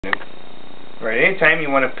Right, anytime you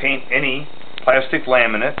want to paint any plastic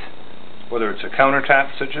laminate, whether it's a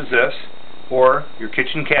countertop such as this, or your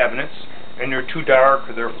kitchen cabinets, and they're too dark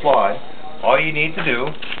or they're flawed, all you need to do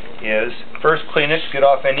is first clean it, get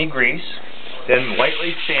off any grease, then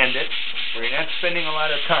lightly sand it, where you're not spending a lot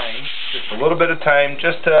of time, just a little bit of time,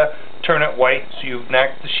 just to turn it white so you've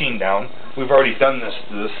knocked the sheen down. We've already done this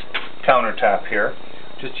to this countertop here.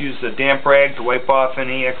 Just use the damp rag to wipe off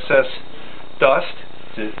any excess dust.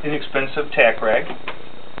 It's an inexpensive tack rag.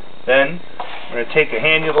 Then I'm going to take a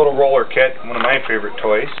handy little roller kit, one of my favorite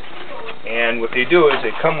toys, and what they do is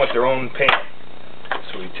they come with their own paint.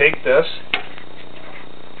 So we take this,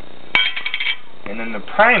 and then the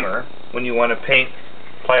primer, when you want to paint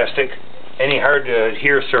plastic, any hard to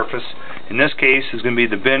adhere surface, in this case is going to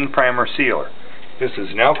be the bin primer sealer. This is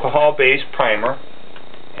an alcohol-based primer.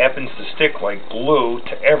 Happens to stick like glue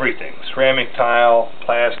to everything, ceramic tile,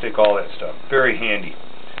 plastic, all that stuff. Very handy.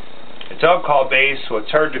 It's alcohol based, so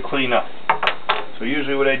it's hard to clean up. So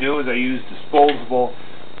usually what I do is I use disposable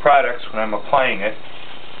products when I'm applying it.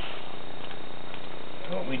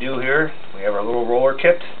 So what we do here, we have our little roller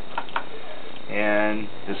kit, and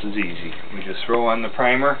this is easy. We just throw on the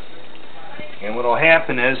primer, and what will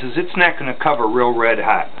happen is it's not going to cover real red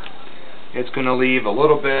hot. It's going to leave a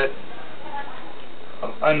little bit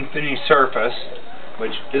of unfinished surface,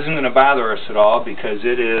 which isn't going to bother us at all because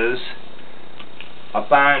it is a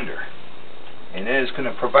bonder, and it is going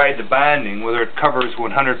to provide the bonding whether it covers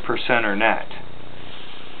 100% or not.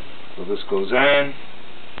 So this goes on.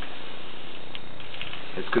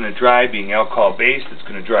 It's going to dry, being alcohol based, it's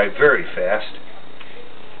going to dry very fast,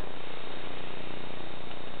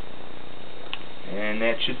 and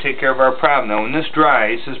that should take care of our problem. Now when this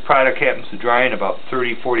dries, this product happens to dry in about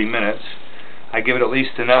 30-40 minutes. I give it at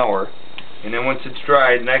least an hour, and then once it's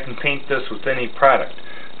dried, then I can paint this with any product.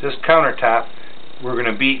 This countertop, we're going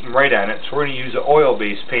to beat right on it, so we're going to use an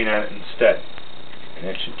oil-based paint on it instead. And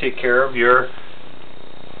that should take care of your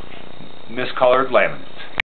miscolored laminate.